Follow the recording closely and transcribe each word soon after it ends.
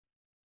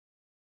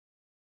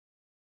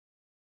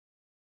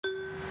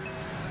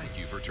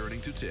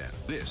turning to 10.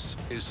 This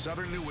is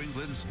Southern New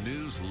England's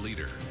news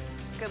leader.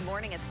 Good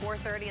morning. It's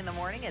 4:30 in the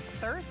morning. It's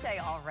Thursday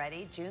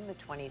already, June the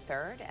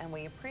 23rd, and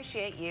we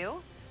appreciate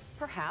you,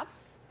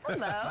 perhaps,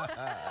 hello,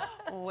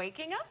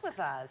 waking up with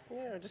us.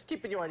 Yeah, just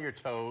keeping you on your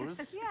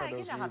toes. Yeah,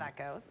 you know how that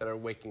goes. That are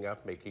waking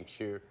up, making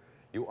sure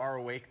you are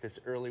awake this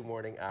early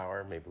morning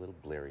hour, maybe a little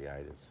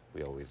bleary-eyed as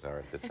we always are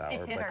at this hour.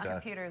 Yeah, but our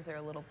computers are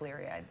a little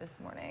bleary-eyed this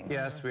morning.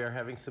 Yes, we are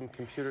having some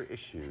computer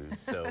issues,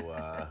 so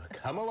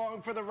come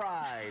along for the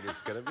ride.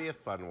 It's going to be a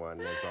fun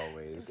one, as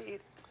always.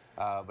 Indeed.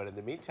 But in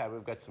the meantime,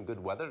 we've got some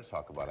good weather to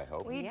talk about, I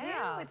hope. We do.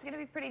 It's going to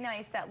be pretty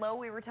nice. That low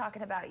we were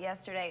talking about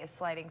yesterday is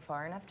sliding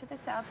far enough to the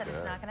south that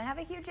it's not going to have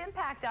a huge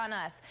impact on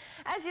us.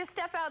 As you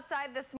step outside this